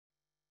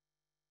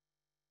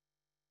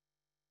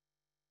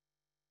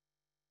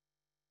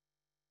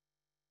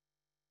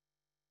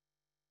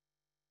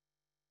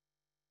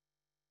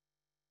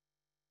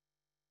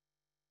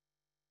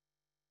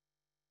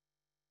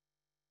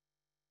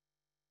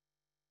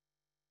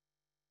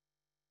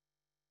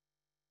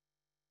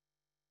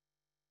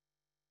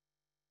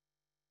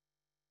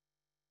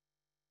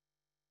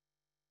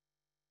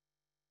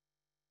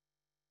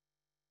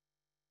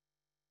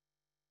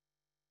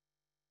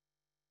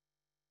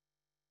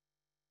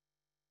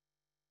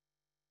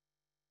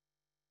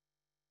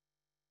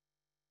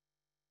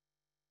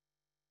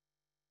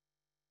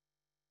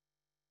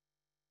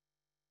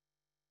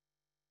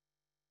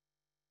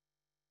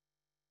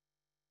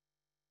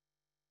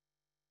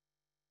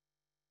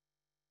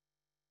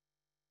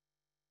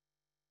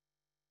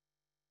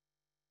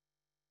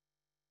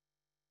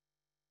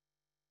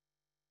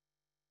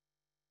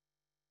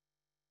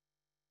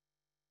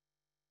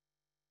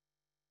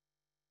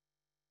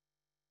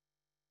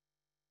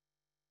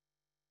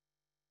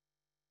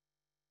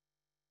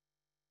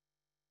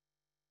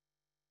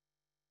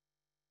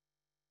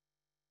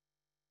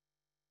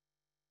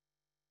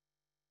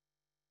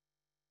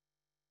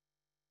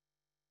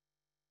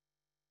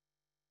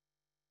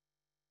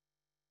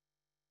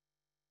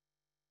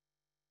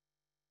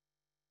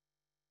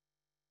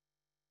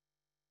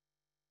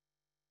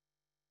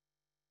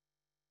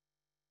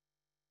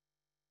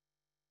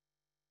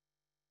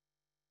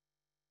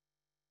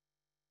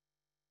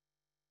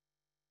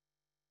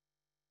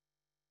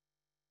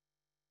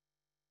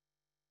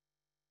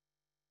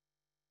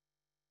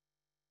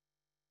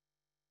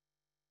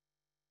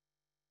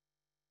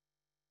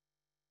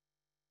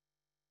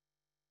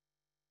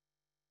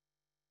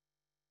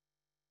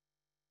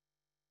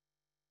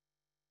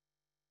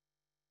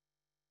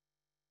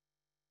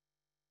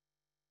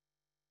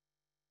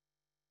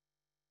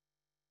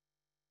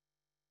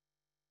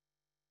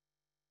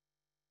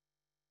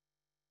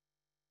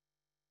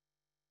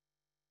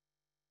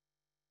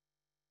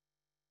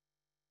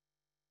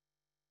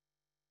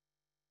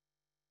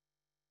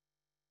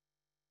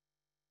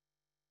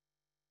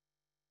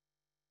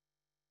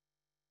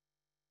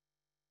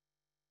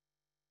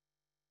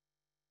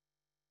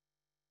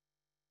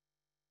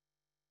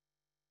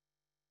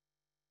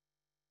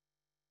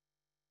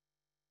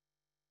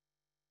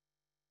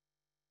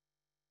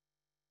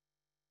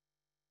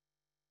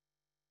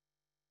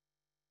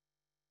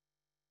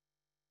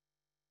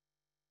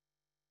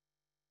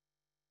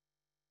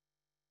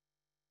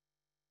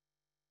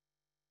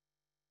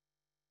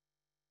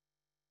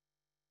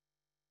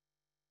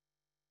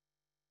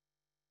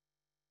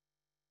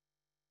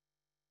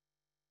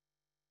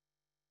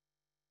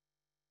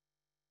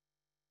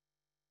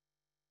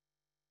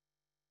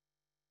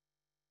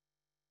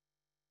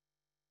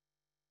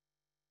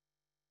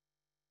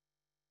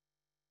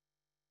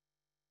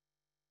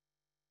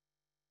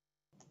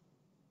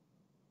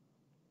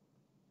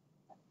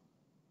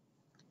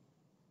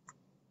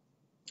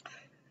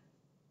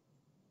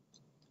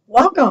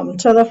Welcome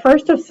to the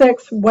first of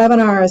 6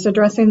 webinars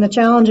addressing the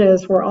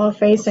challenges we're all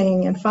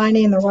facing and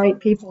finding the right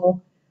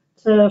people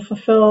to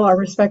fulfill our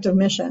respective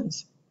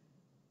missions.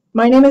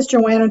 My name is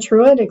Joanna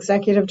Truitt,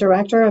 Executive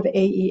Director of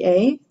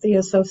AEA, the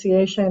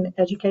Association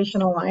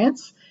Education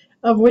Alliance,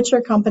 of which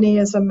your company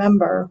is a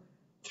member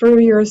through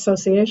your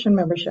association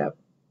membership.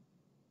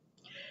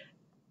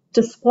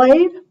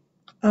 Displayed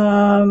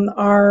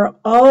are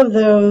all of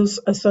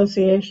those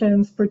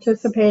associations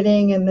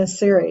participating in this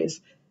series.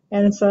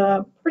 And it's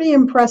a pretty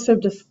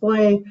impressive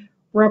display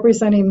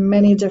representing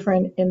many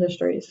different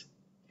industries.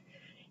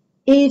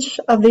 Each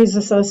of these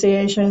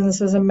associations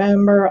is a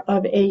member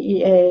of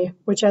AEA,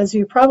 which, as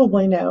you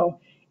probably know,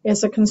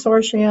 is a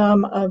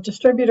consortium of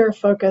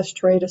distributor-focused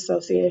trade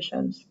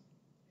associations.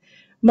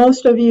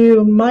 Most of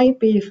you might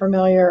be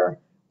familiar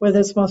with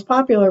its most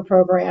popular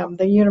program,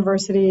 the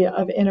University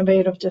of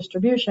Innovative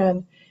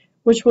Distribution,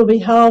 which will be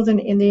held in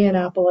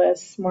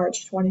Indianapolis,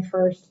 March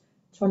 21st,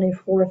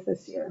 24th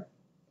this year.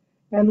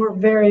 And we're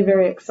very,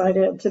 very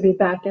excited to be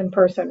back in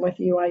person with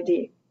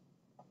UID.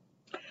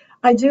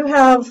 I do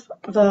have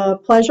the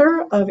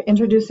pleasure of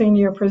introducing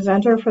your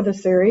presenter for the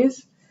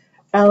series,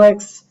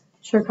 Alex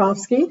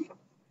Cherkovsky.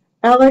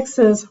 Alex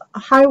is a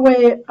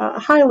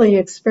highly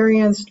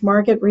experienced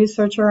market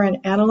researcher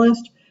and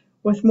analyst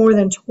with more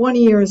than 20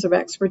 years of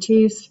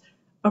expertise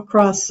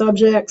across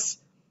subjects,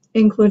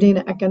 including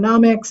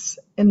economics,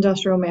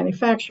 industrial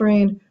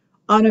manufacturing,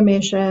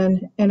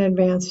 automation, and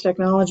advanced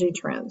technology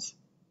trends.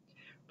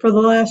 For the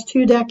last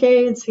 2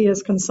 decades, he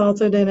has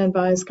consulted and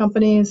advised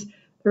companies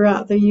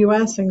throughout the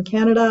US and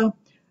Canada,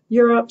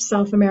 Europe,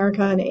 South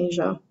America, and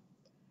Asia.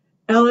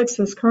 Alex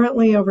is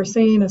currently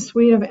overseeing a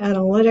suite of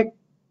analytic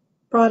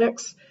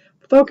products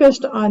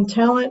focused on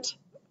talent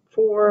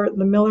for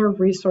the Miller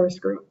Resource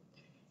Group.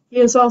 He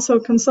is also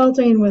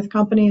consulting with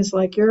companies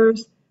like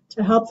yours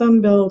to help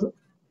them build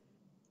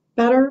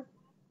better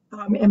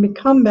and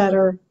become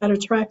better at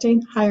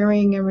attracting,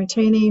 hiring, and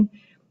retaining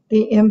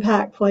the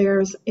impact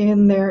players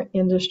in their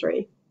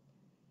industry.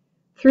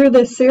 Through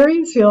this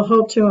series, you'll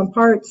hope to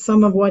impart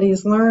some of what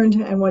he's learned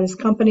and what his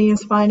company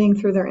is finding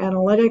through their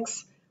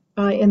analytics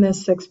in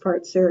this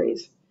 6-part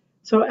series.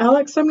 So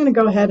Alex, I'm going to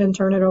go ahead and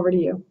turn it over to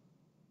you.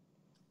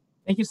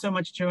 Thank you so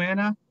much,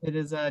 Joanna. It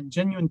is a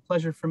genuine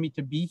pleasure for me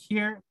to be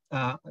here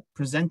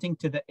presenting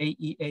to the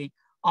AEA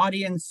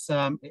audience,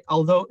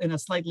 although in a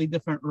slightly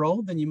different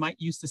role than you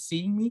might used to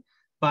seeing me,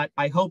 but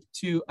I hope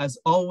to, as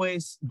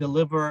always,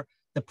 deliver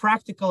the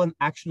practical and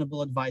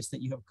actionable advice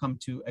that you have come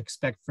to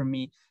expect from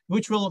me,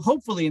 which will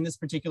hopefully, in this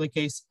particular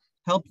case,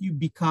 help you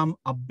become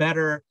a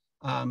better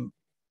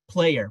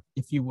player,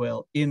 if you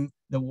will, in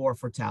the war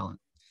for talent.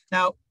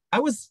 Now, I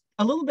was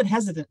a little bit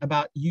hesitant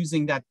about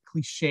using that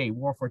cliche,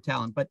 war for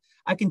talent, but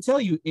I can tell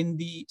you in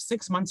the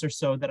 6 months or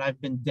so that I've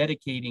been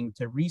dedicating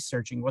to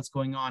researching what's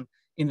going on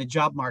in the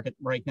job market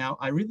right now,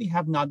 I really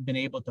have not been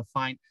able to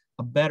find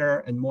a better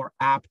and more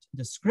apt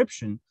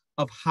description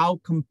of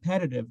how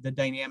competitive the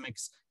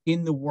dynamics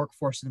in the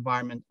workforce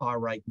environment are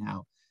right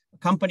now.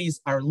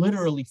 Companies are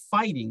literally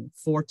fighting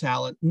for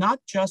talent, not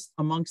just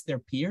amongst their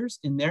peers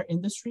in their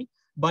industry,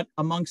 but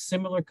amongst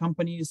similar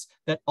companies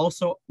that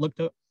also look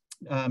to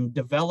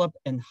develop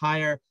and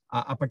hire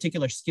a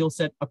particular skill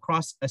set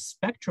across a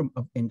spectrum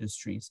of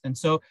industries. And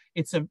so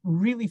it's a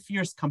really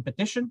fierce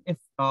competition if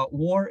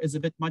war is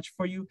a bit much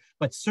for you,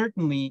 but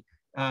certainly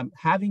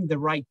having the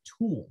right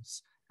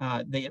tools,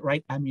 the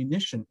right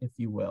ammunition, if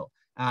you will,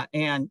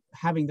 and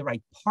having the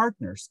right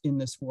partners in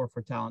this war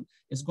for talent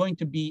is going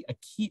to be a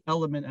key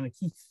element and a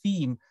key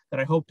theme that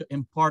I hope to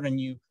impart on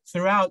you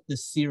throughout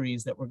this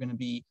series that we're going to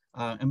be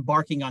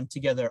embarking on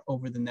together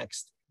over the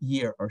next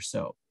year or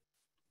so.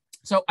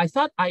 So I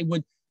thought I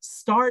would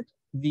start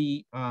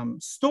the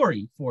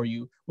story for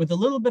you with a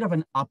little bit of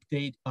an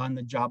update on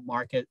the job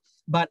market,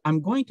 but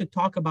I'm going to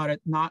talk about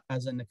it not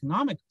as an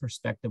economic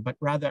perspective, but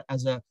rather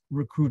as a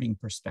recruiting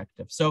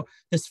perspective. So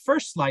this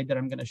first slide that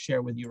I'm going to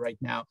share with you right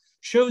now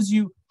shows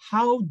you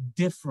how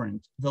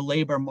different the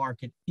labor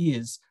market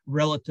is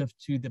relative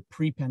to the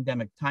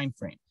pre-pandemic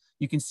timeframe.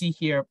 You can see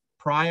here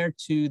prior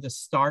to the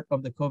start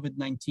of the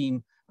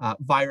COVID-19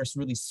 virus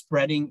really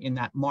spreading in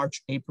that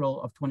March,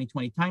 April of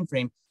 2020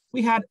 timeframe,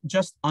 we had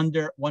just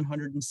under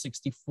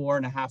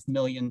 164.5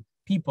 million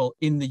people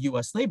in the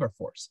US labor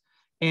force.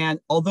 And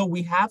although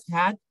we have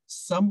had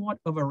somewhat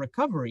of a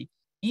recovery,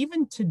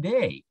 even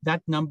today,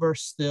 that number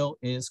still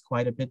is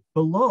quite a bit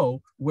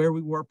below where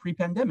we were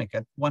pre-pandemic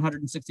at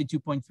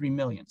 162.3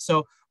 million.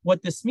 So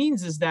what this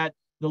means is that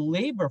the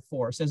labor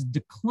force has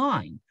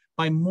declined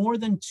by more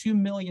than 2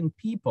 million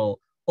people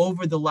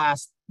over the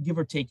last, give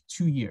or take,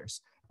 2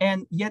 years.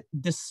 And yet,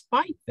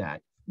 despite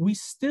that, we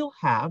still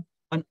have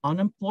an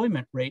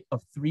unemployment rate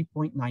of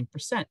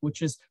 3.9%,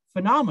 which is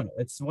phenomenal.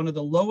 It's one of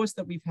the lowest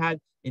that we've had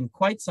in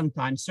quite some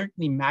time,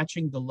 certainly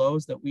matching the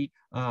lows that we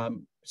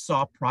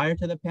saw prior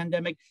to the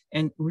pandemic,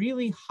 and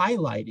really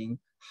highlighting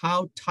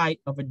how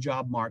tight of a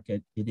job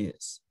market it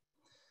is.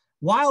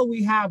 While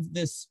we have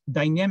this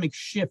dynamic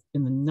shift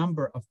in the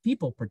number of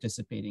people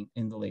participating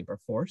in the labor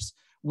force,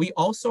 we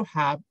also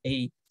have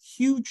a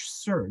huge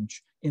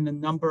surge in the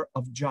number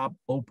of job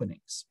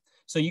openings.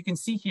 So you can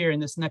see here in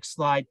this next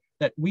slide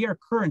that we are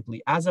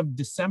currently, as of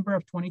December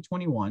of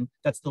 2021,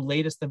 that's the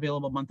latest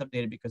available month of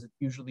data because it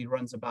usually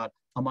runs about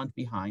a month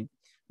behind.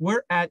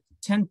 We're at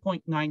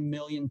 10.9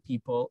 million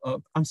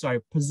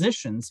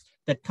positions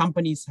that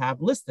companies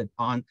have listed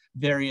on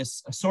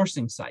various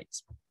sourcing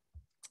sites.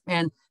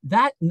 And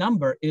that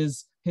number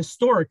is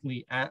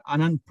historically at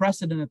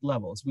unprecedented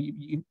levels.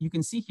 You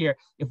can see here,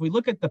 if we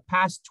look at the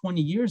past 20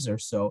 years or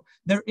so,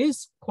 there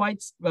is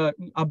quite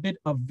a bit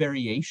of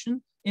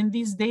variation in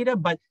these data,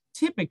 but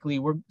typically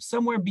we're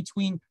somewhere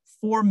between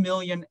 4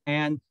 million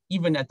and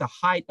even at the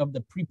height of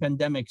the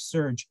pre-pandemic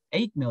surge,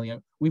 8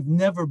 million. We've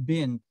never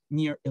been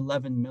near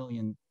 11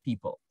 million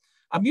people.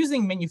 I'm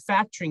using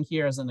manufacturing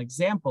here as an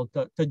example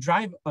to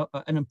drive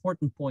an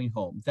important point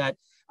home that,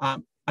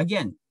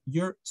 again,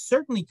 you're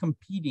certainly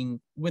competing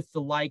with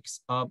the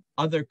likes of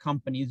other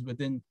companies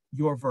within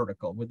your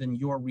vertical, within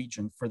your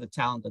region for the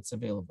talent that's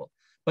available.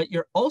 But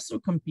you're also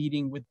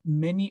competing with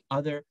many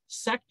other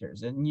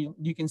sectors. And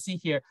you can see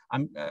here,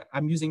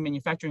 I'm using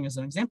manufacturing as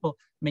an example.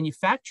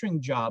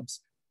 Manufacturing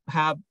jobs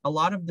have a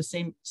lot of the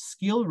same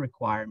skill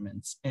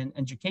requirements and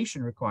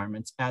education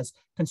requirements as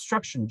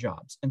construction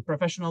jobs and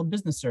professional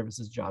business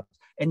services jobs.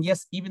 And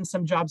yes, even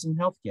some jobs in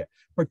healthcare,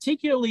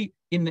 particularly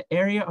in the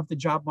area of the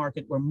job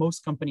market where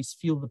most companies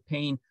feel the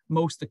pain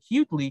most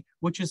acutely,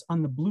 which is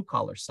on the blue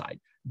collar side,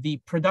 the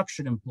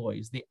production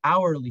employees, the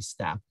hourly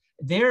staff.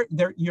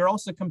 You're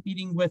also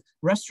competing with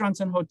restaurants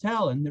and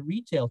hotel and the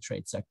retail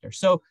trade sector.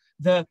 So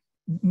the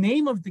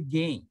name of the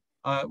game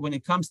when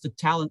it comes to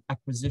talent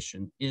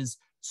acquisition is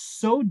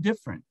so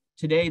different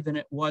today than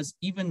it was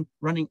even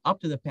running up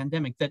to the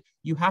pandemic that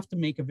you have to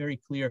make a very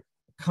clear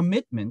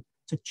commitment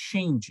to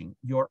changing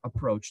your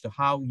approach to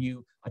how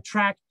you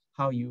attract,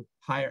 how you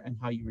hire, and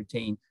how you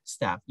retain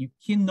staff. You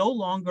can no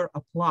longer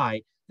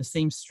apply the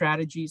same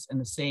strategies and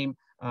the same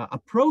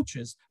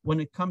approaches when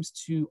it comes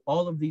to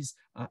all of these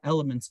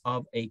elements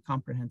of a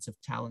comprehensive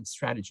talent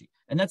strategy.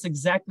 And that's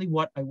exactly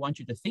what I want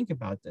you to think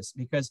about this,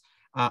 because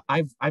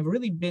I've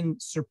really been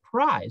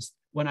surprised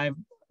when I've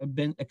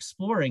been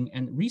exploring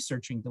and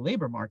researching the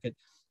labor market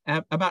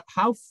about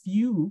how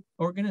few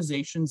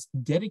organizations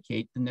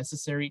dedicate the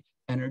necessary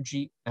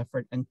energy,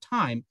 effort, and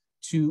time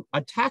to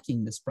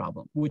attacking this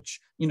problem, which,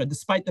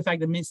 despite the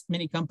fact that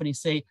many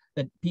companies say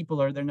that people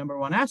are their number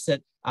one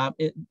asset,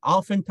 it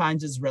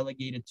oftentimes is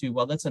relegated to,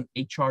 well, that's an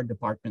HR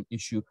department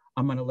issue.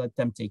 I'm going to let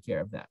them take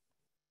care of that.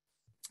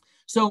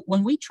 So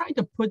when we try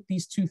to put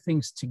these two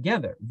things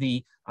together,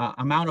 the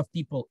amount of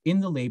people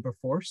in the labor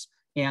force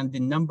and the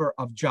number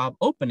of job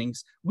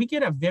openings, we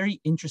get a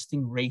very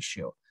interesting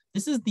ratio.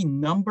 This is the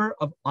number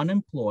of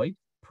unemployed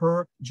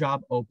per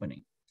job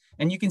opening.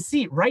 And you can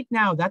see right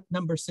now that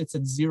number sits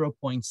at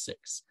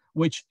 0.6,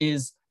 which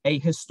is a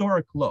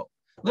historic low.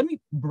 Let me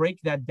break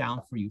that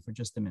down for you for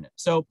just a minute.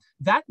 So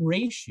that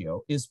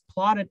ratio is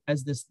plotted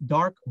as this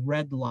dark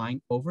red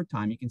line over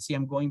time. You can see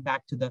I'm going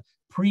back to the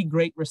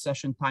pre-Great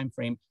Recession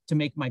timeframe to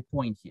make my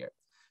point here.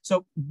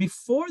 So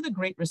before the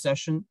Great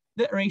Recession,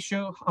 the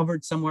ratio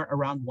hovered somewhere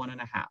around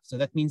 1.5. So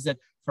that means that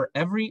for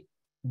every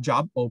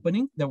job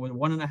opening, there were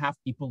 1.5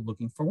 people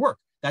looking for work.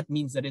 That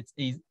means that it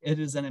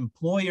is an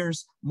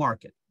employer's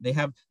market. They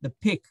have the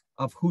pick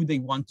of who they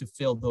want to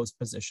fill those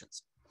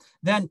positions.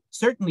 Then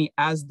certainly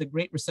as the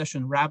Great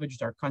Recession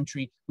ravaged our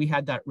country, we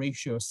had that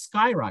ratio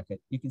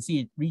skyrocket. You can see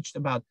it reached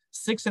about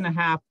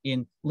 6.5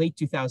 in late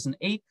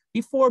 2008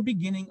 before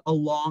beginning a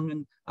long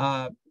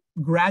and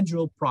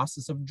gradual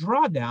process of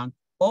drawdown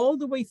all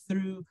the way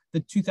through the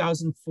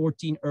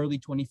 2014, early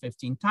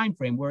 2015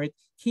 timeframe, where it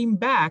came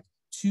back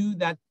to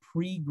that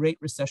pre-Great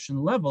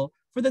Recession level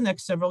for the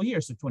next several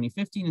years. So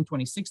 2015 and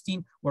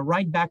 2016, we're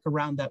right back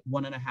around that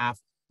 1.5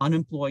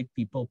 unemployed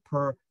people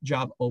per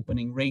job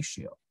opening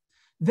ratio.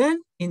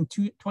 Then in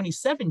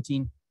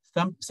 2017,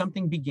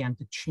 something began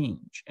to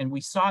change. And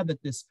we saw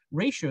that this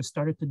ratio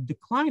started to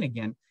decline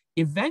again,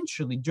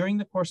 eventually during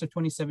the course of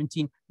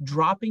 2017,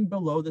 dropping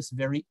below this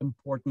very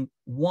important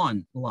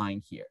 1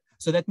 line here.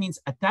 So that means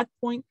at that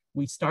point,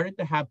 we started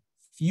to have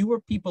fewer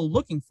people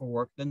looking for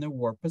work than there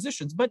were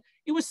positions, but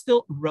it was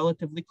still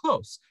relatively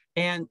close.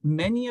 And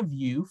many of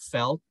you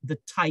felt the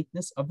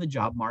tightness of the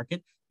job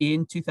market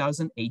in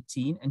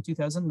 2018 and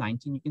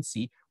 2019. You can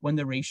see when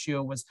the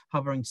ratio was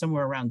hovering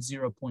somewhere around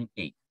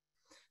 0.8.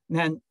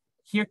 Then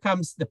here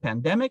comes the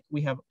pandemic.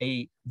 We have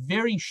a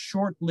very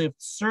short-lived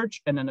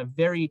surge and then a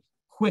very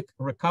quick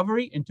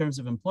recovery in terms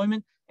of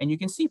employment. And you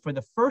can see for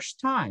the first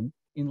time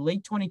in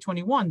late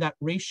 2021, that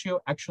ratio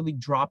actually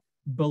dropped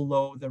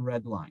below the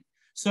red line.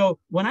 So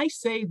when I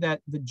say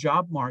that the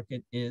job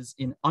market is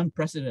in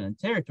unprecedented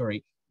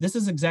territory, this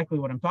is exactly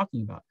what I'm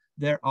talking about.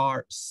 There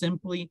are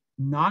simply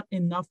not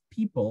enough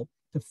people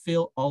to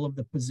fill all of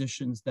the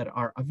positions that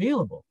are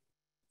available.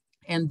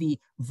 And the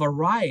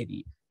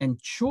variety and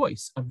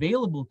choice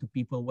available to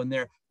people when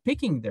they're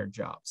picking their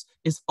jobs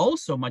is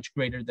also much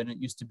greater than it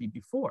used to be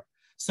before.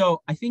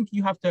 So I think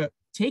you have to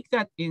take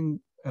that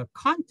in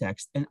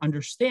context and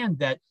understand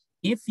that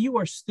if you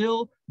are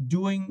still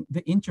doing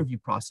the interview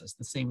process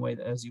the same way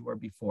as you were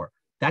before,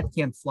 that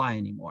can't fly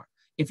anymore.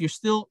 If you're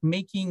still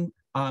making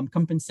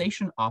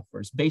compensation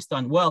offers based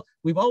on, well,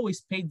 we've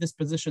always paid this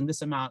position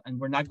this amount and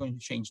we're not going to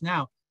change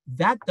now,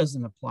 that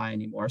doesn't apply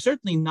anymore.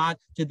 Certainly not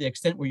to the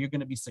extent where you're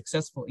going to be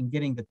successful in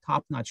getting the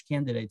top-notch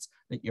candidates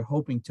that you're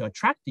hoping to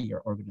attract to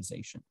your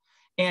organization.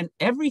 And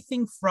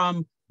everything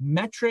from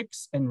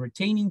metrics and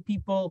retaining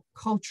people,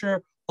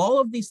 culture, all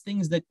of these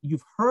things that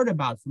you've heard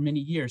about for many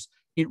years,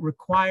 it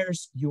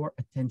requires your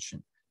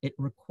attention. It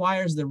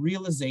requires the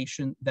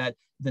realization that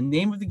the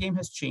name of the game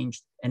has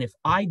changed. And if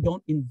I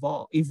don't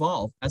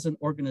evolve as an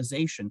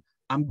organization,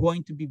 I'm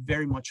going to be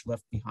very much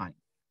left behind.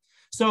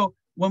 So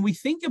when we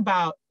think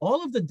about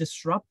all of the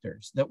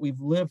disruptors that we've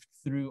lived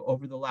through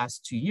over the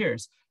last 2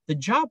 years, the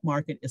job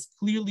market is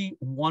clearly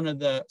one of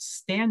the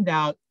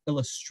standout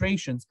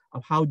illustrations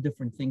of how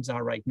different things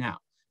are right now.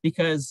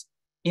 Because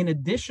in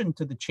addition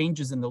to the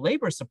changes in the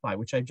labor supply,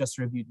 which I just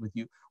reviewed with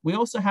you, we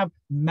also have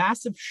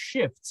massive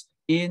shifts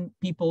in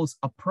people's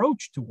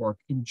approach to work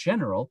in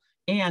general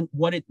and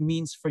what it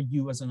means for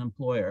you as an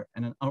employer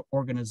and an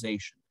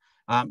organization.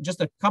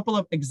 Just a couple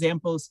of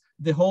examples,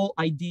 the whole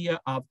idea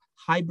of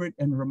hybrid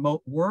and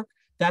remote work,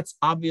 that's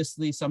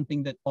obviously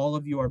something that all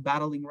of you are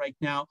battling right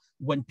now.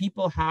 When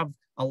people have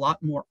a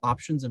lot more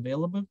options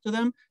available to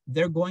them,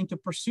 they're going to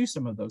pursue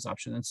some of those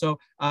options. And so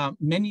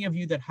many of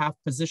you that have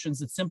positions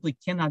that simply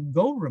cannot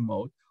go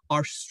remote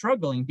are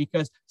struggling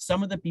because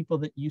some of the people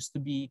that used to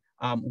be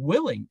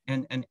willing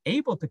and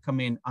able to come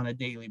in on a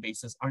daily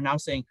basis are now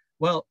saying,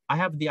 well, I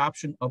have the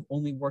option of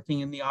only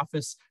working in the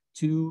office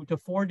 2 to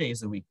 4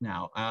 days a week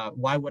now.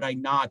 Why would I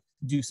not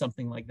do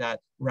something like that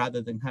rather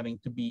than having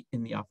to be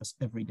in the office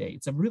every day?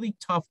 It's a really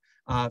tough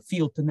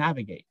field to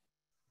navigate.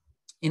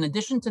 In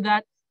addition to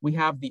that, we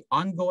have the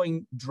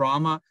ongoing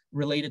drama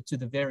related to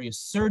the various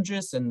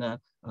surges and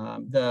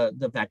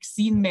the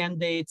vaccine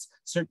mandates,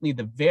 certainly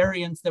the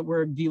variants that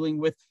we're dealing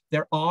with.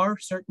 There are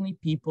certainly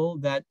people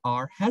that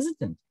are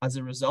hesitant as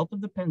a result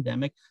of the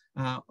pandemic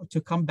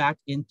to come back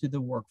into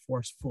the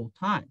workforce full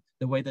time,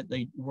 the way that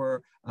they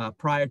were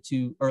prior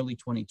to early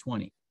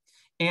 2020.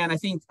 And I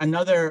think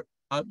another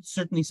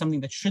certainly something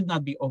that should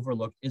not be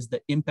overlooked is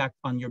the impact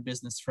on your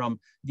business from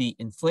the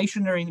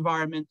inflationary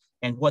environment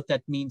and what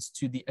that means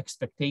to the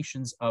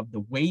expectations of the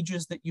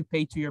wages that you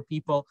pay to your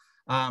people.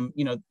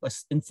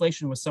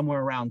 Inflation was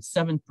somewhere around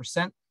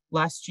 7%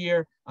 last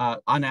year.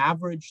 On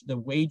average, the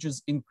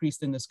wages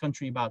increased in this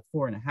country about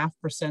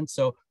 4.5%.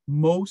 So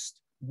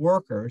most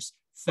workers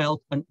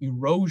felt an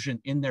erosion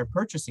in their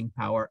purchasing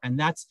power. And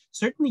that's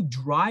certainly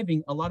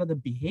driving a lot of the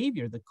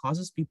behavior that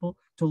causes people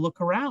to look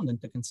around and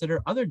to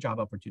consider other job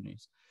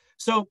opportunities.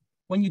 So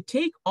when you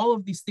take all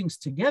of these things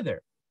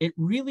together, it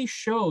really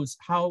shows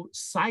how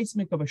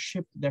seismic of a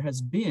shift there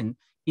has been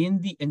in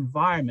the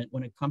environment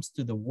when it comes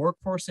to the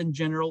workforce in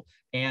general,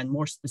 and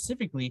more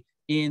specifically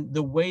in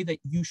the way that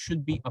you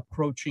should be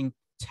approaching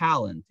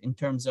talent in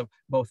terms of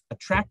both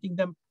attracting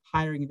them,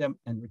 hiring them,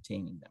 and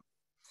retaining them.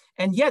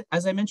 And yet,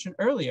 as I mentioned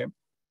earlier,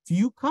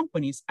 few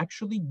companies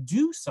actually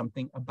do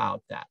something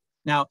about that.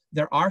 Now,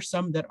 there are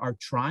some that are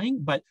trying,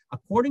 but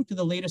according to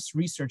the latest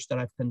research that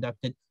I've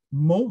conducted,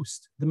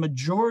 the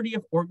majority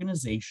of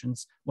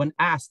organizations, when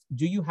asked,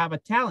 do you have a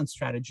talent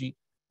strategy?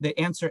 The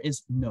answer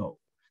is no.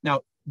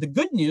 Now, the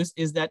good news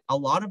is that a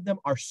lot of them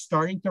are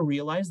starting to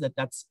realize that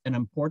that's an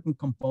important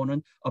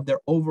component of their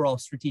overall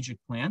strategic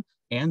plan,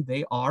 and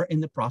they are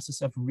in the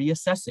process of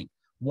reassessing.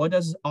 What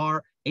does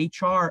our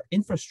HR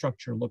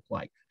infrastructure look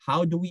like?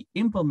 How do we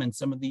implement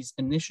some of these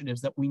initiatives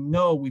that we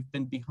know we've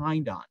been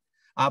behind on?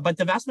 But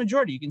the vast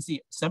majority, you can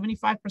see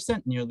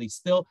 75% nearly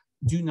still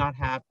do not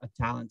have a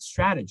talent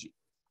strategy.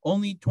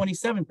 Only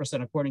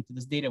 27%, according to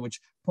this data, which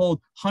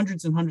polled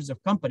hundreds and hundreds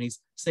of companies,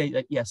 say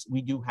that, yes,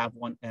 we do have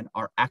one and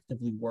are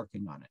actively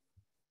working on it.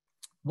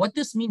 What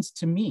this means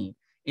to me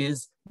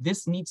is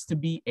this needs to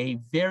be a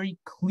very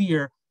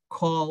clear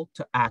call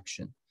to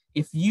action.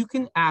 If you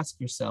can ask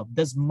yourself,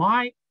 does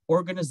my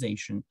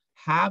organization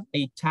have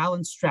a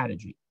talent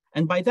strategy?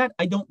 And by that,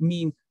 I don't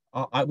mean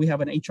we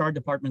have an HR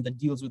department that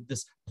deals with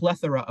this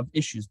plethora of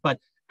issues, but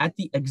at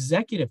the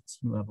executive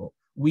team level,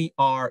 we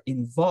are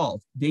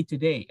involved day to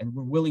day, and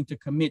we're willing to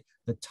commit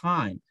the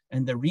time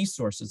and the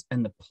resources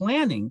and the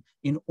planning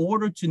in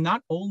order to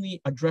not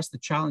only address the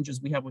challenges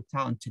we have with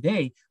talent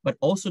today, but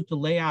also to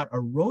lay out a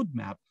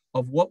roadmap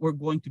of what we're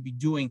going to be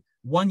doing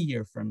 1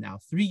 year from now,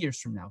 3 years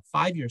from now,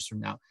 5 years from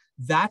now.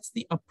 That's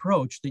the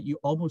approach that you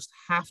almost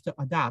have to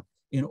adopt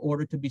in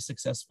order to be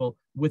successful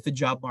with the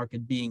job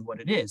market being what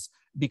it is.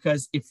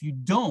 Because if you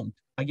don't,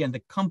 again,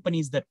 the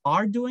companies that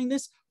are doing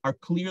this are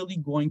clearly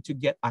going to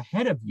get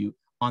ahead of you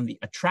on the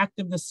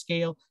attractiveness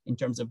scale in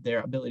terms of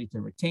their ability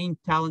to retain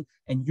talent,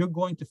 and you're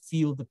going to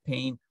feel the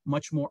pain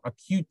much more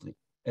acutely.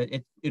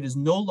 It is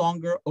no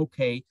longer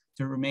okay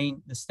to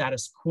remain the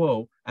status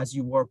quo as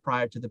you were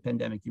prior to the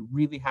pandemic. You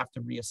really have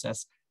to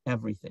reassess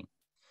everything.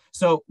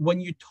 So when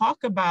you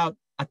talk about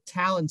a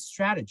talent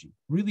strategy,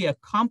 really a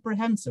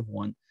comprehensive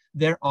one,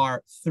 there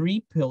are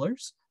 3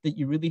 pillars that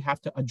you really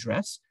have to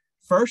address.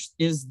 First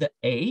is the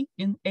A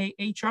in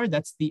AHR,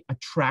 that's the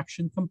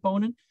attraction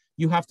component.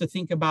 You have to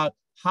think about,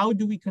 how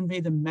do we convey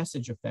the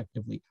message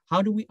effectively?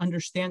 How do we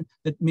understand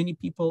that many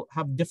people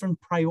have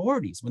different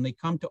priorities when they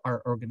come to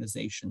our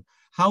organization?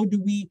 How do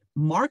we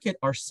market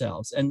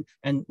ourselves and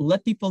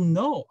let people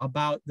know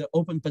about the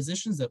open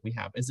positions that we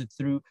have? Is it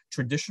through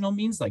traditional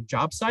means like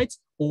job sites,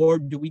 or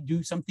do we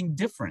do something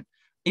different?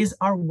 Is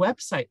our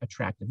website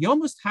attractive? You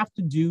almost have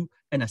to do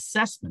an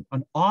assessment,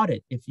 an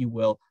audit, if you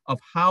will, of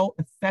how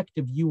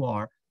effective you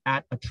are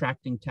at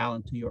attracting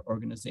talent to your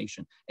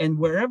organization. And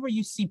wherever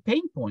you see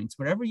pain points,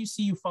 wherever you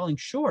see you falling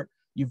short,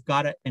 you've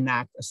got to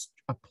enact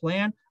a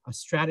plan, a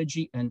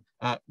strategy, and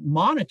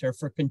monitor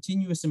for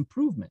continuous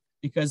improvement.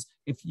 Because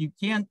if you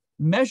can't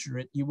measure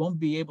it, you won't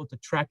be able to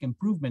track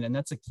improvement. And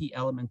that's a key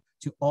element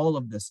to all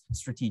of this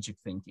strategic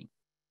thinking.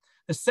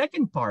 The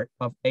second part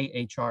of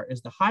AHR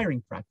is the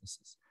hiring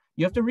practices.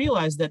 You have to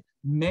realize that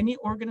many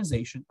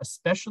organizations,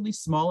 especially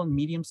small and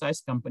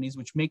medium-sized companies,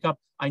 which make up,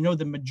 I know,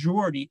 the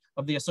majority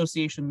of the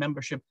association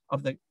membership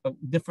of the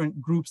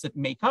different groups that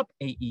make up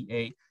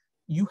AEA,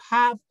 you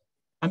have,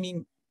 I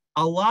mean,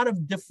 a lot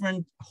of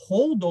different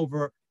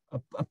holdover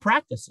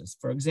practices.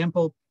 For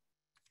example,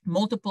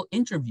 multiple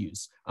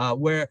interviews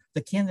where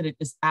the candidate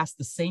is asked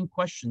the same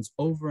questions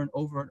over and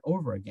over and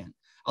over again.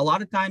 A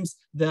lot of times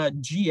the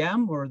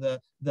GM or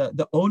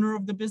the owner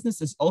of the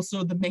business is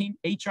also the main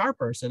HR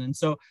person. And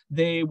so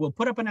they will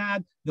put up an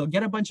ad, they'll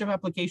get a bunch of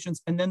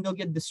applications, and then they'll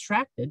get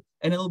distracted,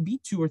 and it'll be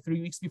 2 or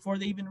 3 weeks before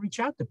they even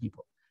reach out to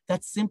people.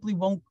 That simply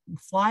won't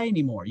fly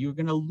anymore. You're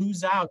going to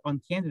lose out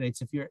on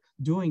candidates if you're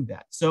doing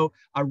that. So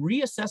a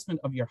reassessment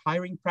of your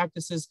hiring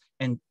practices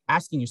and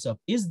asking yourself,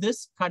 is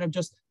this kind of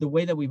just the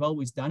way that we've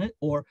always done it?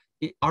 Or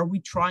are we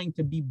trying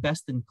to be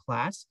best in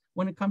class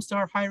when it comes to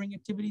our hiring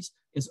activities?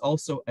 Is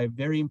also a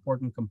very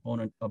important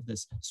component of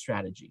this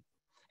strategy.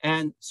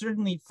 And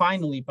certainly,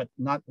 finally, but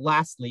not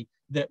lastly,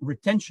 the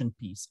retention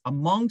piece.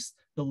 Amongst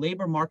the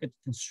labor market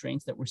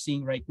constraints that we're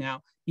seeing right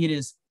now, it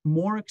is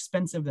more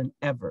expensive than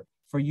ever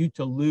for you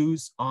to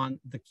lose on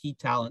the key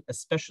talent,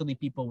 especially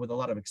people with a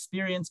lot of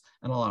experience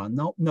and a lot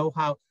of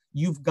know-how.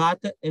 You've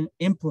got to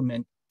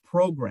implement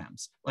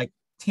programs like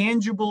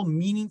tangible,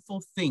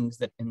 meaningful things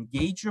that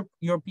engage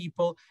your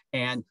people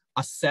and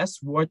assess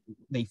what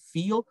they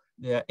feel,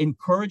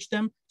 encourage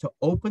them to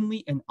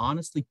openly and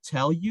honestly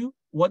tell you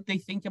what they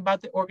think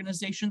about the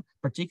organization,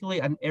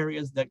 particularly on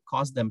areas that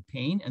cause them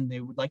pain and they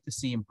would like to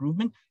see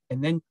improvement.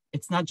 And then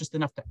it's not just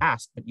enough to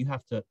ask, but you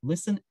have to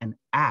listen and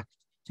act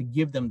to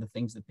give them the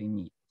things that they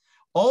need.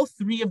 All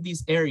three of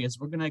these areas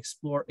we're going to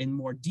explore in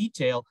more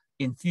detail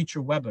in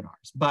future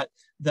webinars. But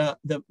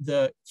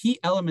the key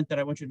element that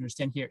I want you to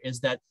understand here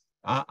is that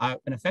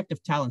an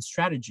effective talent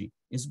strategy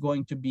is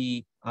going to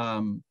be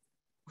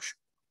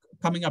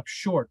coming up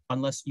short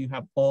unless you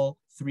have all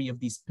three of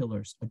these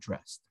pillars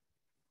addressed.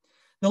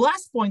 The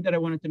last point that I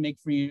wanted to make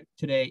for you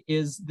today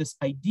is this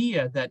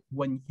idea that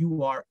when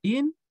you are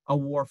in a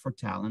war for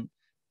talent,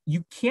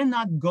 you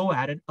cannot go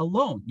at it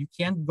alone. You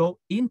can't go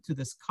into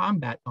this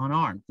combat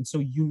unarmed. And so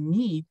you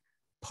need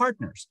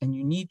partners and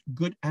you need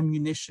good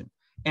ammunition.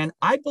 And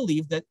I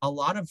believe that a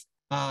lot of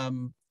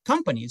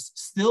companies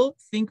still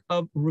think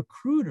of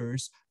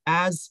recruiters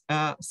as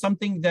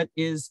something that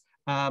is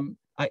a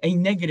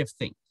negative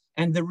thing.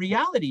 And the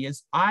reality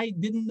is, I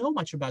didn't know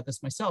much about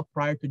this myself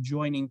prior to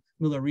joining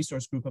Miller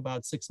Resource Group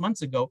about 6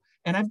 months ago.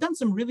 And I've done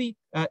some really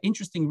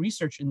interesting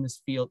research in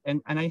this field.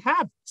 And I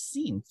have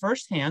seen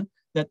firsthand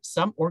that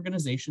some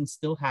organizations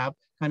still have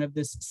kind of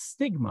this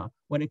stigma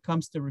when it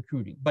comes to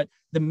recruiting. But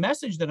the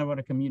message that I want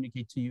to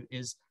communicate to you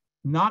is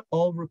not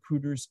all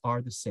recruiters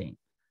are the same.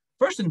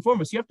 First and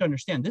foremost, you have to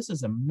understand this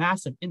is a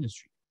massive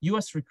industry.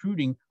 US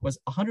recruiting was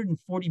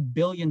 $140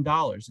 billion in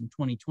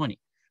 2020.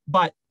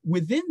 But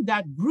within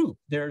that group,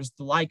 there's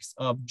the likes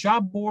of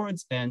job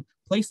boards and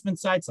placement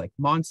sites like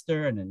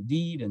Monster and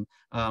Indeed and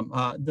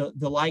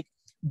the like.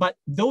 But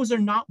those are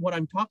not what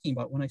I'm talking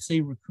about when I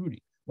say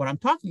recruiting. What I'm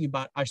talking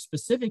about are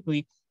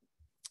specifically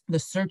the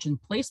search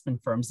and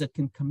placement firms that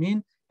can come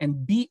in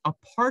and be a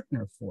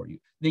partner for you.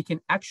 They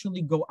can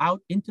actually go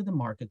out into the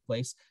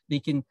marketplace. They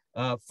can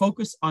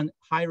focus on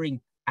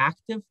hiring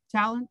active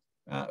talent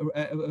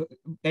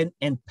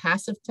and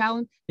passive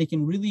talent. They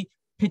can really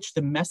pitch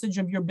the message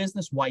of your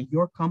business, why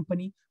your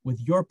company with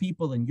your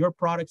people and your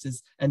products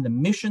is, and the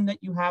mission that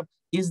you have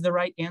is the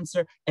right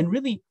answer, and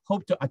really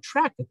hope to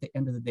attract at the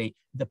end of the day,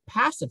 the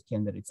passive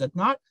candidates that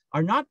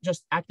are not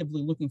just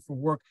actively looking for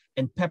work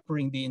and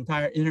peppering the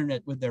entire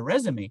internet with their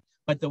resume,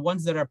 but the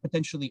ones that are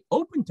potentially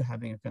open to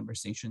having a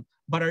conversation,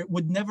 but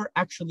would never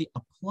actually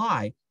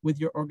apply with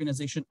your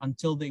organization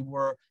until they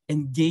were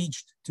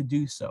engaged to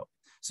do so.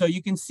 So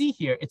you can see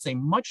here, it's a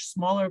much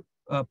smaller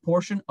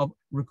portion of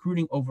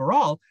recruiting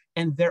overall.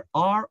 And there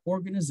are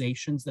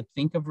organizations that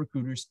think of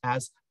recruiters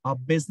as a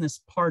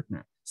business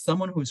partner,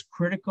 someone who is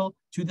critical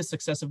to the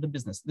success of the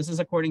business. This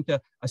is according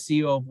to a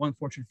CEO of one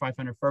Fortune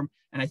 500 firm.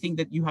 And I think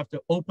that you have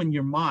to open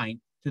your mind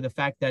to the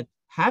fact that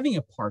having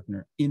a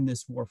partner in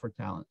this war for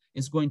talent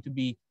is going to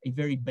be a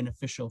very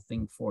beneficial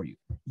thing for you.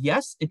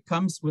 Yes, it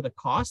comes with a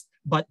cost,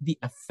 but the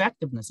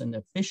effectiveness and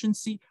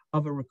efficiency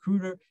of a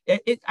recruiter,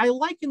 I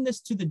liken this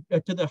to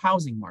the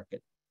housing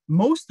market.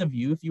 Most of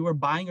you, if you were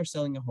buying or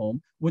selling a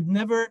home, would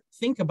never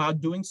think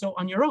about doing so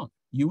on your own.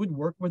 You would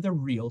work with a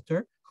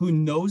realtor who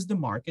knows the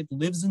market,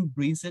 lives and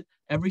breathes it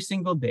every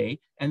single day,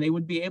 and they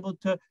would be able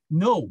to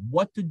know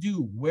what to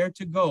do, where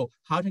to go,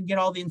 how to get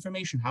all the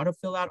information, how to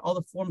fill out all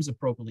the forms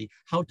appropriately,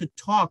 how to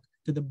talk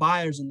to the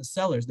buyers and the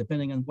sellers,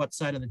 depending on what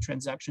side of the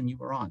transaction you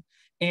were on.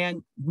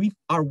 And we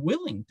are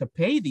willing to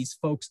pay these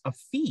folks a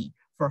fee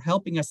for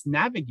helping us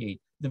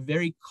navigate the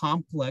very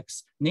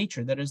complex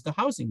nature that is the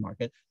housing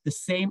market. The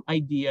same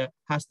idea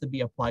has to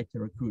be applied to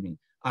recruiting.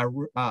 A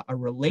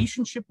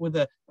relationship with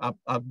a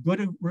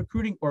good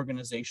recruiting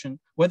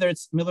organization, whether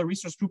it's Miller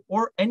Resource Group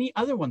or any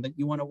other one that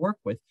you want to work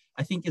with,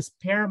 I think is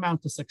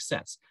paramount to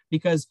success,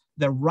 because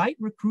the right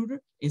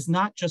recruiter is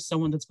not just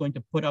someone that's going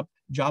to put up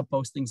job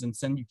postings and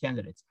send you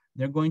candidates.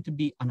 They're going to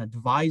be an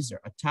advisor,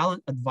 a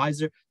talent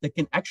advisor that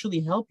can actually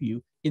help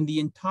you in the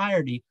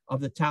entirety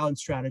of the talent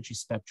strategy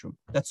spectrum.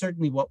 That's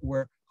certainly what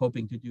we're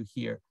hoping to do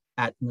here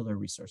at Miller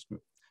Resource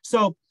Group.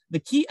 So the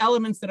key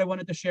elements that I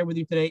wanted to share with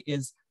you today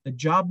is the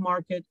job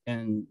market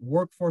and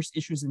workforce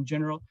issues in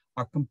general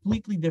are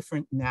completely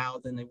different now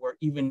than they were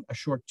even a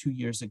short 2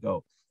 years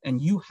ago.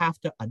 And you have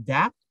to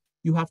adapt,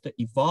 you have to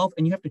evolve,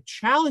 and you have to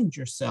challenge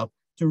yourself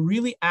to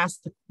really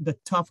ask the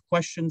tough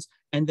questions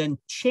and then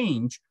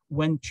change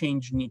when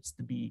change needs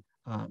to be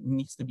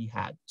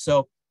had.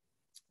 So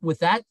with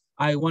that,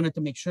 I wanted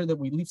to make sure that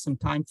we leave some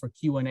time for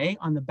Q&A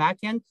on the back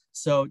end.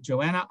 So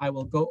Joanna, I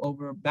will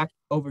go back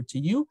over to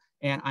you,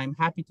 and I'm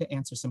happy to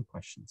answer some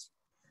questions.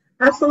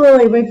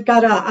 Absolutely. We've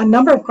got a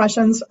number of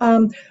questions.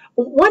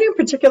 One in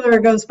particular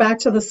goes back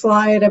to the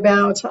slide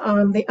about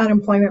the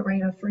unemployment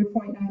rate of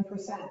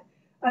 3.9%.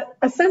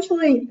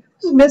 Essentially,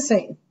 who's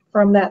missing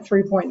from that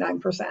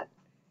 3.9%?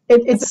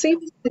 It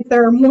seems like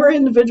there are more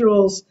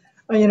individuals,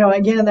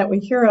 again, that we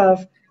hear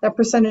of. That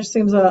percentage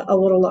seems a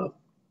little low.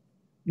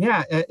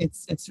 Yeah,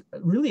 it's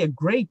really a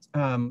great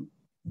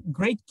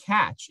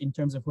catch in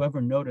terms of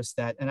whoever noticed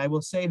that. And I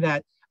will say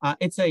that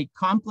it's a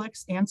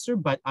complex answer,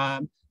 but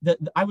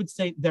I would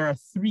say there are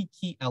three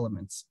key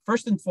elements.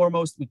 First and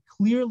foremost, we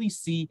clearly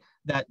see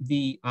that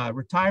the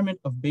retirement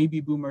of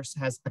baby boomers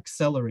has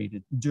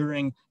accelerated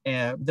during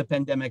the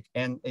pandemic,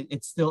 and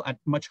it's still at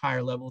much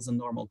higher levels than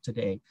normal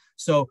today.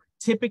 So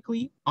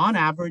typically, on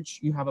average,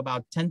 you have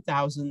about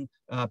 10,000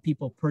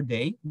 people per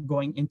day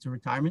going into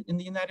retirement in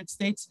the United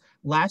States.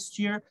 Last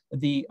year,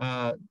 the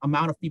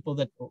amount of people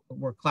that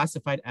were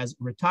classified as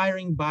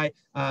retiring by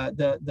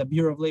the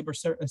Bureau of Labor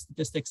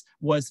Statistics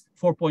was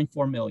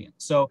 4.4 million.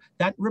 So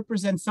that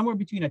represents somewhere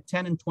between a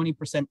 10 and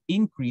 20%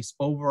 increase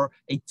over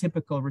a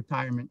typical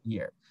retirement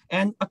year,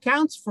 and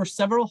accounts for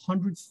several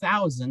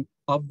 100,000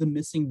 of the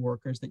missing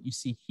workers that you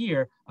see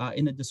here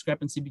in the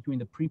discrepancy between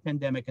the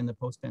pre-pandemic and the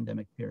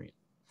post-pandemic period.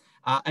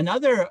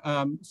 Another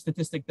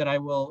statistic that I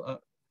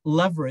will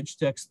leverage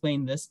to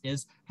explain this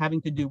is having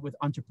to do with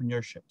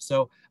entrepreneurship.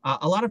 So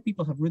a lot of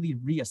people have really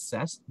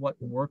reassessed what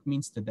work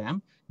means to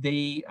them.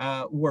 They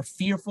were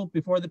fearful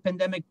before the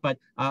pandemic, but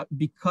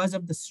because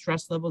of the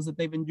stress levels that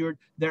they've endured,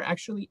 they're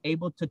actually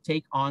able to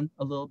take on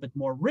a little bit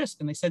more risk.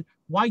 And they said,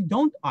 why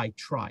don't I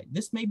try?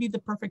 This may be the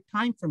perfect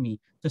time for me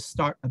to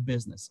start a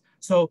business.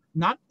 So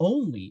not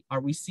only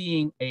are we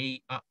seeing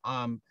a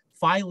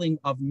filing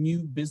of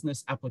new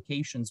business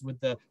applications with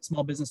the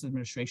Small Business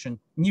Administration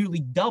nearly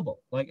double.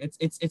 Like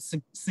it's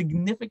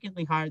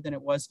significantly higher than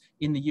it was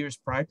in the years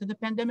prior to the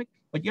pandemic.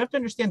 But you have to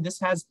understand this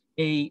has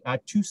a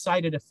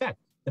two-sided effect.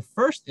 The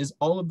first is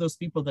all of those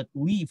people that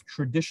leave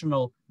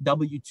traditional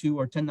W-2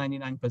 or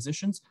 1099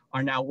 positions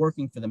are now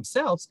working for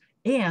themselves,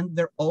 and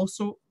they're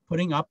also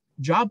putting up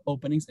job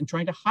openings and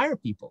trying to hire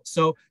people.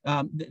 So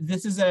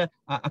this is a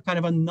kind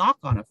of a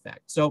knock-on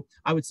effect. So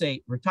I would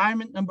say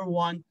retirement, number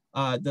one,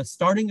 the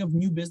starting of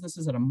new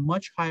businesses at a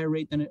much higher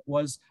rate than it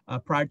was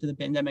prior to the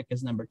pandemic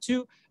is number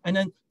two. And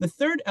then the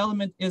third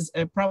element is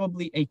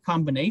probably a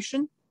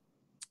combination.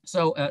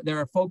 So there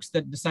are folks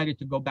that decided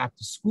to go back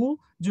to school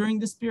during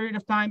this period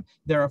of time.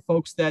 There are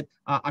folks that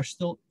are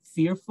still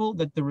fearful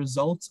that the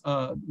results,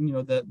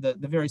 the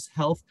various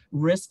health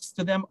risks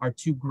to them are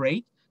too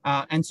great.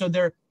 And so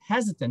they're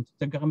hesitant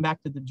to come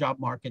back to the job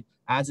market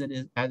as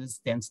it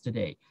stands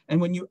today. And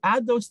when you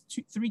add those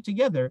three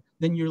together,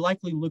 then you're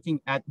likely looking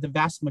at the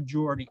vast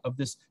majority of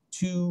this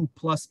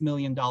 $2+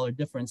 million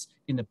difference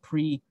in the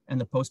pre and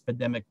the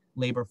post-pandemic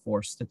labor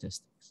force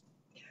statistics.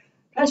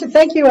 Gotcha.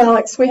 Thank you,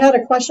 Alex. We had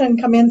a question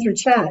come in through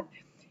chat.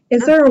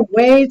 Is there a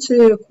way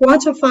to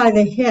quantify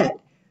the hit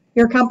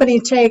your company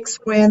takes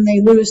when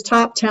they lose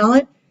top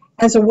talent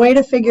as a way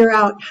to figure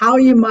out how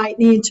you might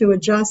need to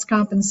adjust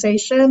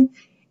compensation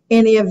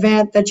in the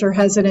event that you're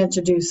hesitant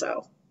to do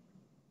so?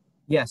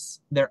 Yes,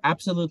 there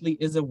absolutely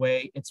is a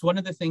way. It's one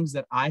of the things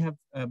that I have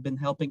been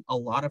helping a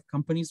lot of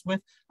companies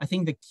with. I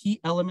think the key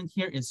element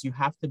here is you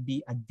have to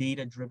be a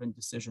data-driven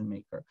decision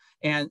maker.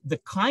 And the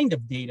kind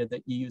of data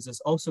that you use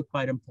is also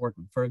quite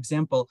important. For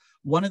example,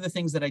 one of the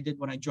things that I did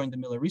when I joined the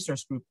Miller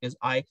Resource Group is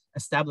I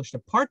established a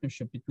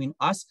partnership between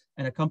us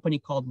and a company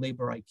called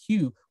Labor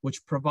IQ,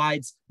 which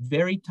provides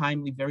very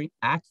timely, very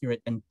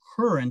accurate, and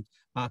current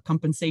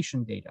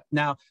compensation data.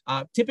 Now,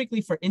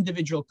 typically for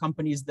individual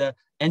companies, the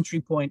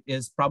entry point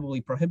is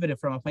probably prohibitive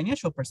from a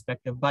financial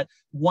perspective, but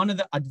one of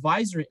the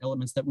advisory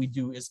elements that we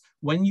do is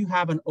when you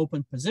have an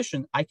open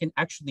position, I can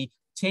actually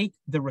take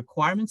the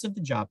requirements of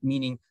the job,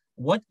 meaning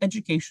what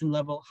education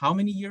level, how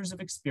many years of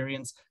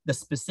experience, the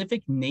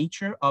specific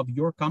nature of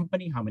your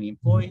company, how many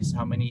employees,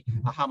 how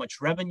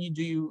much revenue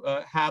do you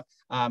have,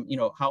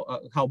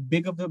 how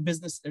big of a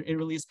business it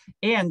really is,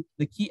 and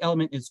the key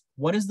element is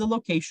what is the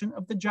location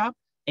of the job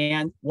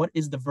and what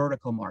is the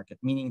vertical market,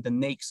 meaning the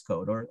NAICS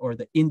code or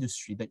the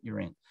industry that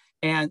you're in.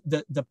 And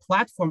the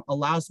platform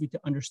allows me to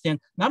understand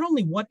not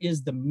only what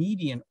is the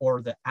median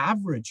or the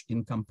average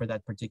income for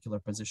that particular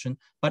position,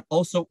 but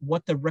also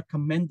what the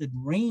recommended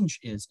range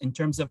is in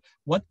terms of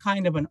what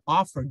kind of an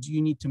offer do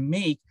you need to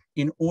make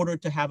in order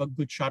to have a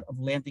good shot of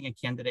landing a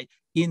candidate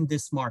in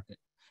this market.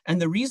 And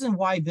the reason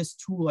why this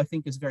tool I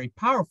think is very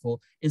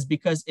powerful is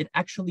because it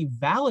actually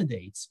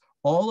validates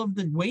all of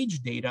the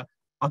wage data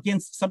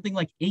against something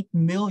like 8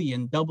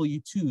 million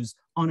W-2s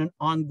on an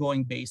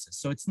ongoing basis.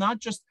 So it's not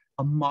just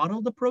a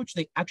modeled approach.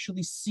 They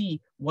actually see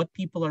what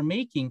people are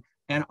making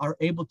and are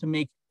able to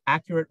make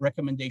accurate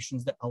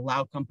recommendations that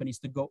allow companies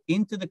to go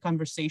into the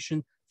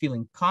conversation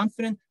feeling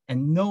confident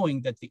and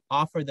knowing that the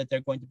offer that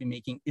they're going to be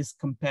making is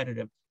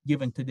competitive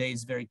given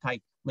today's very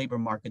tight labor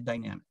market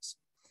dynamics.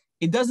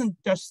 It doesn't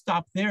just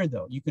stop there,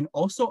 though. You can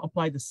also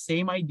apply the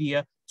same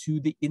idea to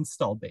the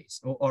install base,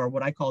 or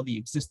what I call the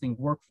existing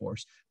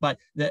workforce. But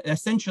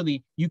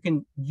essentially, you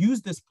can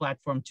use this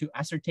platform to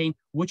ascertain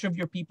which of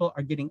your people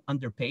are getting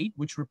underpaid,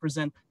 which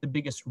represent the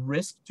biggest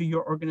risk to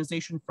your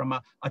organization from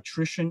a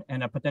attrition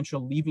and a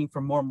potential leaving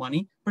for more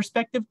money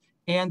perspective,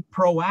 and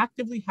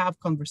proactively have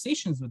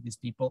conversations with these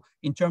people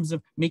in terms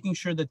of making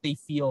sure that they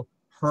feel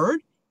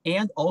heard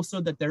and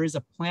also that there is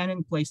a plan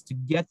in place to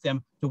get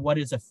them to what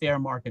is a fair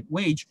market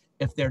wage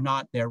if they're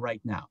not there right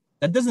now.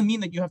 That doesn't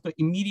mean that you have to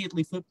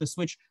immediately flip the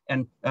switch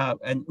and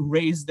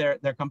raise their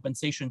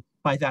compensation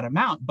by that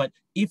amount. But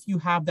if you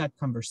have that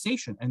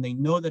conversation and they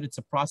know that it's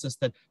a process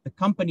that the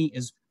company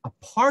is a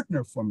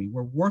partner for me,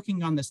 we're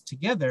working on this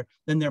together,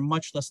 then they're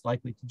much less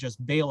likely to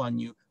just bail on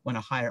you when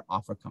a higher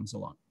offer comes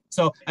along.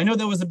 So I know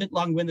that was a bit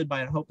long-winded, but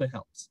I hope it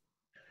helps.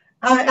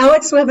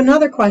 Alex, we have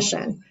another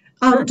question.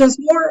 Sure.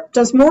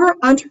 Does more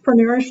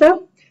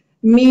entrepreneurship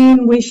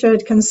mean we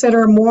should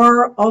consider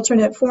more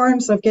alternate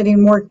forms of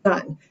getting work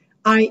done,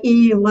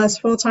 i.e. less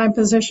full-time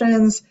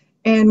positions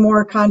and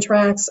more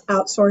contracts,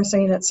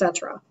 outsourcing,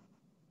 etc.?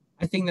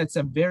 I think that's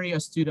a very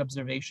astute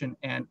observation,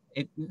 and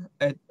it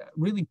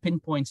really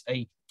pinpoints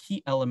a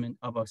key element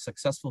of a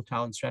successful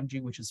talent strategy,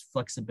 which is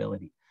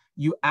flexibility.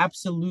 You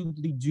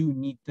absolutely do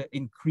need to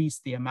increase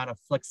the amount of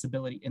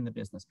flexibility in the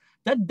business.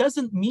 That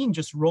doesn't mean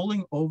just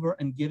rolling over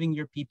and giving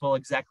your people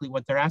exactly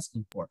what they're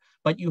asking for,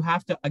 but you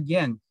have to,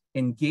 again,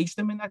 engage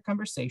them in that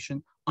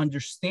conversation,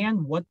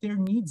 understand what their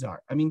needs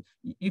are. I mean,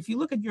 if you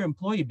look at your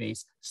employee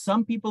base,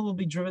 some people will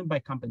be driven by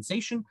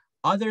compensation.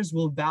 Others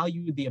will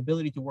value the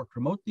ability to work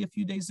remotely a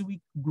few days a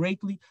week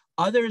greatly.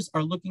 Others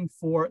are looking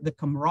for the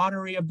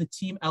camaraderie of the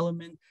team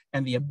element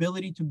and the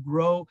ability to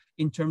grow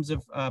in terms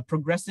of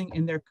progressing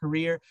in their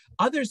career.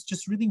 Others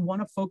just really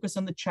want to focus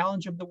on the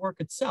challenge of the work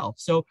itself.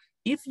 So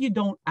if you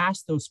don't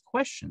ask those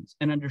questions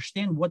and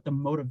understand what the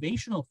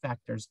motivational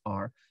factors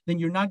are, then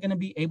you're not going to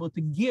be able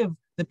to give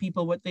the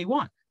people what they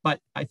want.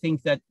 But I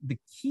think that the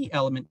key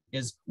element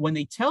is when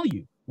they tell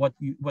you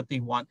what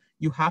they want,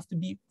 you have to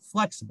be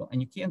flexible.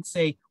 And you can't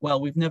say, well,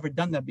 we've never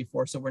done that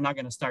before, so we're not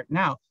going to start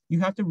now.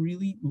 You have to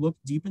really look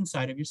deep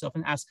inside of yourself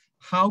and ask,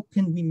 how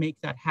can we make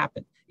that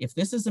happen? If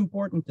this is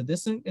important to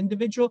this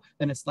individual,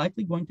 then it's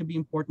likely going to be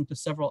important to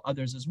several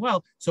others as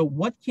well. So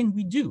what can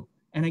we do?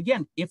 And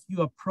again, if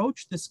you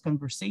approach this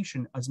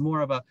conversation as more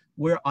of a,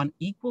 we're on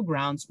equal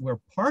grounds, we're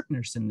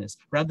partners in this,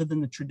 rather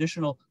than the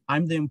traditional,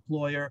 I'm the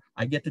employer,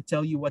 I get to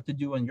tell you what to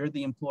do and you're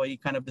the employee,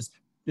 kind of this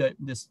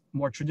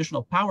more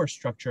traditional power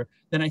structure,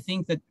 then I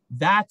think that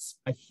that's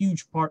a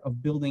huge part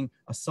of building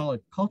a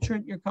solid culture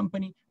at your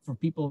company, for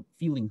people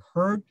feeling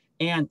heard,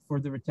 and for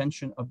the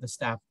retention of the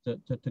staff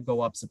to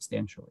go up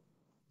substantially.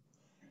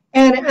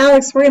 And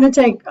Alex, we're going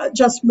to take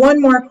just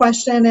one more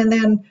question and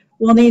then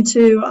we'll need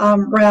to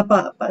wrap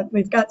up, but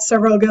we've got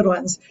several good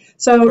ones.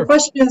 So the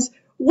question is,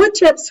 what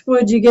tips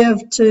would you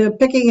give to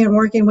picking and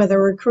working with a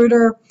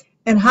recruiter,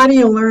 and how do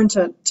you learn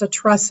to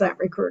trust that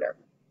recruiter?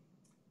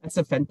 That's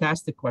a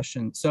fantastic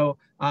question. So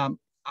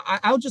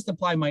I'll just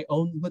apply my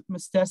own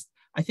litmus test.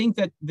 I think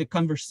that the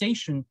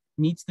conversation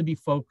needs to be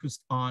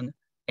focused on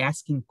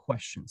asking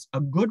questions. A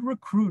good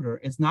recruiter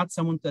is not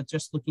someone that's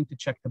just looking to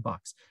check the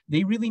box.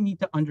 They really need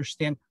to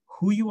understand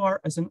who you are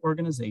as an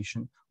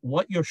organization,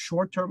 what your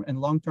short-term and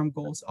long-term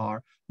goals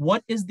are,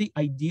 what is the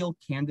ideal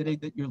candidate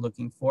that you're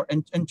looking for,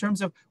 and in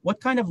terms of what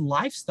kind of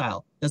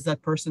lifestyle does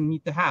that person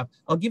need to have.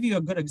 I'll give you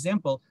a good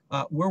example.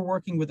 We're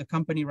working with a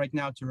company right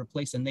now to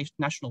replace a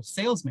national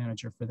sales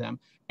manager for them.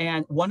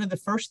 And one of the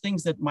first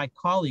things that my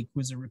colleague,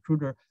 who's a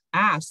recruiter,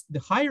 asked the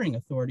hiring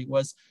authority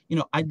was,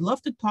 I'd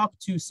love to talk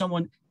to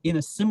someone in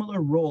a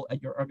similar role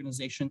at your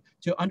organization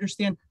to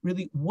understand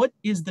really what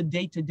is the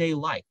day-to-day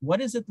like?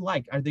 What is it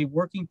like? Are they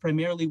working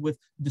primarily with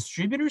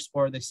distributors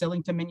or are they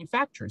selling to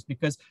manufacturers?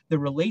 Because the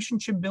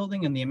relationship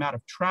building and the amount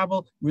of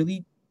travel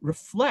really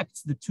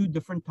reflects the two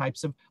different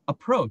types of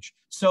approach.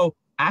 So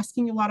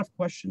asking a lot of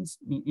questions,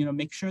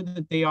 make sure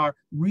that they are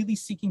really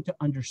seeking to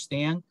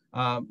understand,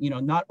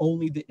 not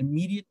only the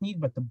immediate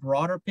need, but the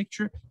broader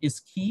picture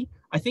is key.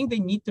 I think they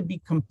need to be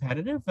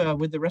competitive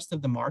with the rest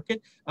of the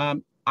market.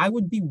 I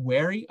would be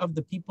wary of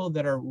the people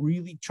that are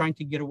really trying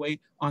to get away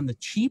on the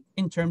cheap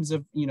in terms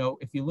of,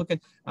 if you look at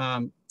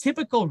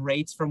typical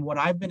rates from what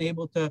I've been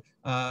able to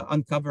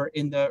uncover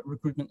in the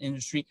recruitment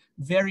industry,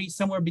 vary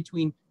somewhere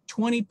between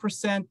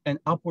 20% and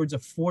upwards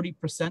of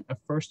 40% of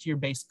first-year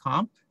based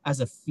comp as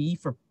a fee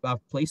for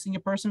placing a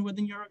person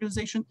within your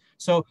organization.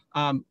 So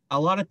a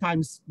lot of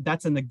times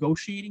that's a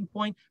negotiating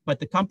point, but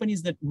the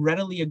companies that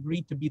readily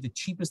agree to be the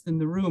cheapest in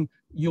the room,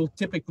 you'll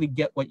typically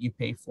get what you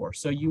pay for.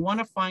 So you want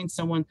to find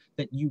someone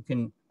that you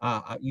can,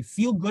 you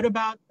feel good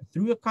about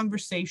through a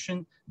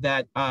conversation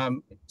that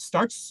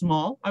starts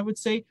small, I would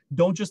say.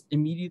 Don't just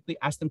immediately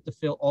ask them to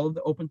fill all of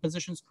the open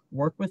positions.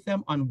 Work with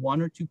them on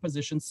one or two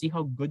positions, see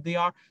how good they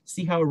are,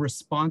 see how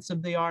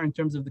responsive they are in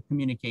terms of the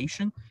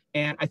communication.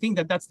 And I think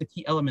that that's the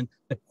key element.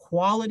 The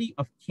quality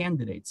of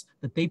candidates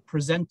that they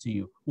present to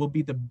you will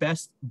be the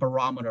best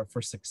barometer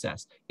for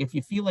success. If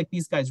you feel like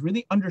these guys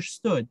really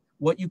understood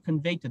what you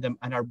convey to them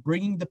and are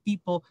bringing the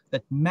people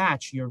that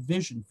match your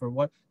vision for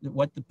what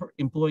the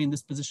employee in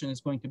this position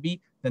is going to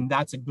be, then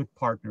that's a good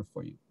partner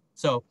for you.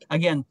 So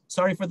again,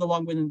 sorry for the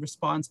long-winded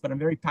response, but I'm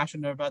very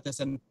passionate about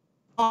this and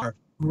are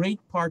great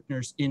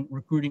partners in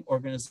recruiting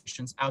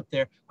organizations out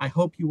there. I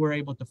hope you were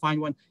able to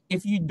find one.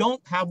 If you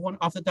don't have one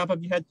off the top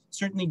of your head,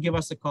 certainly give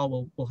us a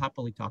call. We'll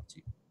happily talk to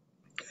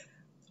you.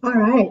 All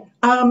right.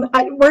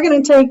 We're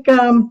going to take,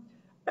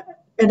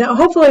 and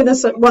hopefully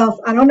this,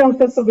 well, I don't know if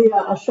this will be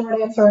a short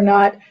answer or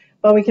not,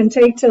 but we can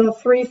take to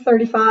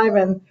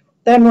 3:35 and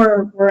then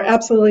we're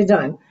absolutely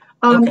done.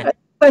 Okay.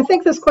 I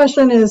think this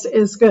question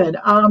is good.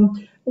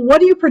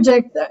 What do you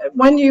predict,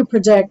 when do you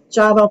predict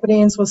job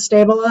openings will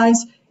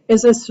stabilize?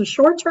 Is this a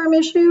short-term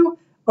issue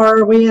or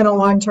are we in a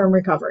long-term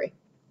recovery?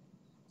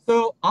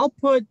 So I'll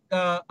put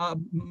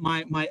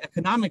my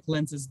economic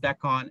lenses back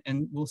on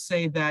and we'll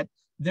say that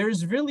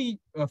there's really,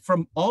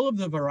 from all of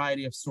the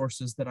variety of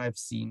sources that I've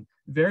seen,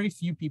 very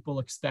few people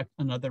expect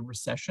another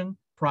recession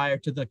prior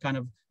to the kind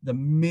of the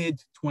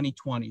mid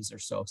 2020s or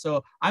so.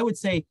 So I would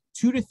say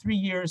 2 to 3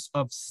 years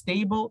of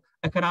stable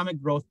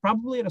economic growth,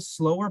 probably at a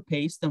slower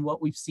pace than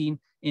what we've seen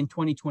in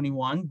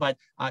 2021, but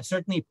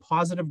certainly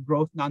positive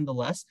growth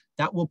nonetheless,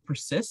 that will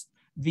persist.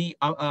 The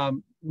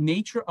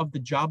nature of the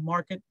job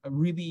market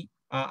really,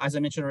 as I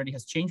mentioned already,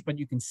 has changed, but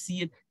you can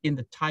see it in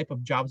the type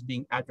of jobs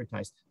being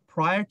advertised.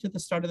 Prior to the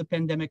start of the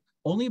pandemic,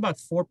 only about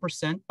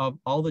 4% of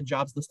all the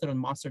jobs listed on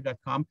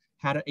monster.com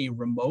had a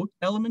remote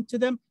element to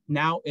them.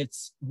 Now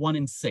it's 1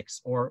 in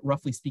 6, or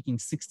roughly speaking,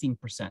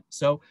 16%.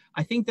 So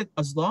I think that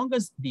as long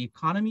as the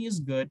economy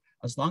is good,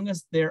 as long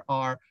as there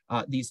are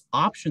these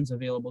options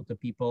available to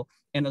people,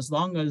 and as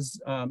long as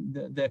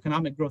the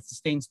economic growth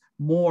sustains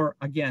more,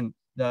 again,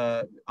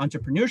 the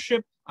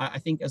entrepreneurship, I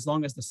think as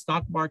long as the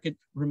stock market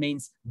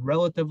remains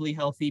relatively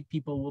healthy,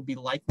 people will be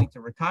likely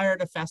to retire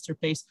at a faster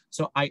pace.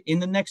 So in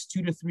the next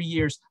 2 to 3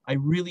 years, I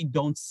really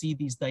don't see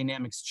these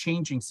dynamics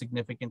changing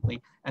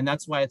significantly. And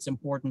that's why it's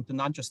important to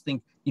not just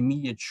think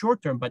immediate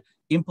short term, but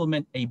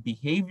implement a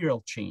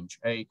behavioral change,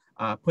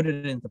 put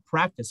it into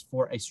practice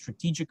for a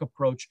strategic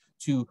approach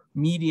to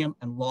medium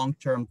and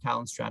long-term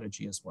talent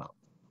strategy as well.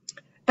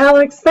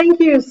 Alex, thank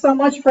you so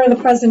much for the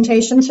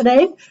presentation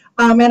today.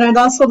 And I'd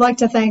also like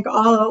to thank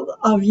all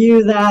of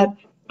you that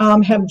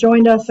have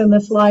joined us in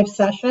this live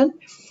session.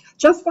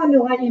 Just wanted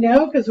to let you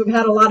know, because we've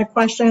had a lot of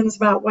questions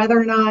about whether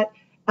or not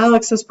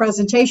Alex's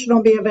presentation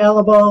will be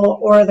available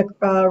or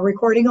the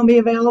recording will be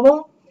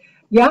available.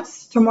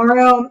 Yes,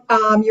 tomorrow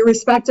your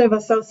respective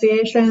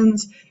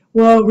associations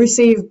will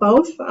receive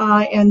both.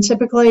 And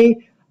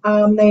typically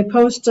they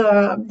post,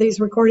 these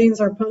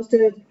recordings are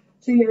posted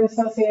to your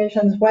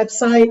association's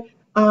website.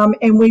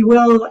 And we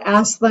will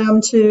ask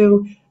them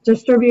to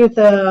distribute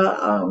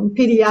the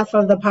PDF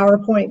of the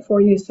PowerPoint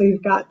for you so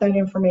you've got that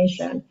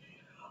information.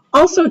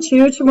 Also,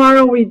 too,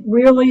 tomorrow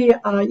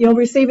you'll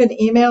receive an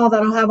email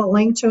that'll have a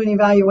link to an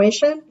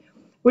evaluation.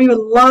 We would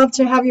love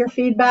to have your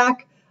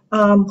feedback.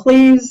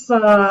 Please,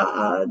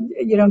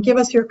 give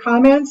us your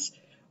comments.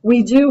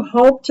 We do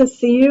hope to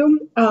see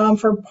you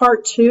for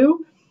part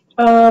 2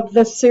 of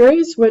this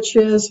series, which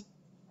is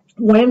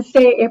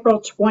Wednesday,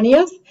 April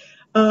 20th.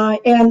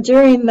 And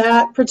during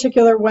that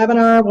particular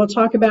webinar, we'll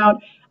talk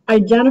about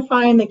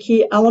identifying the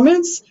key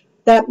elements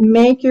that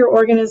make your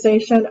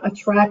organization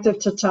attractive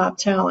to top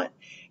talent.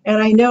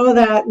 And I know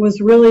that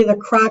was really the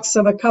crux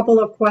of a couple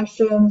of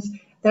questions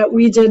that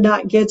we did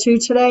not get to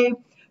today.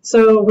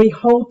 So we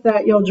hope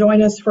that you'll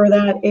join us for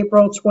that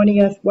April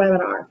 20th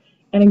webinar.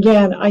 And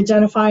again,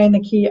 identifying the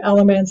key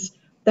elements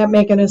that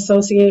make an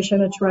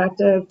association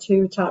attractive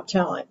to top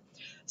talent.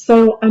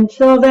 So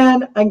until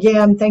then,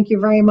 again, thank you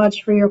very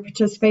much for your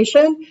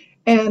participation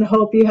and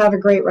hope you have a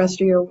great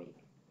rest of your week.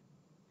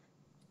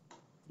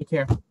 Take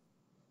care.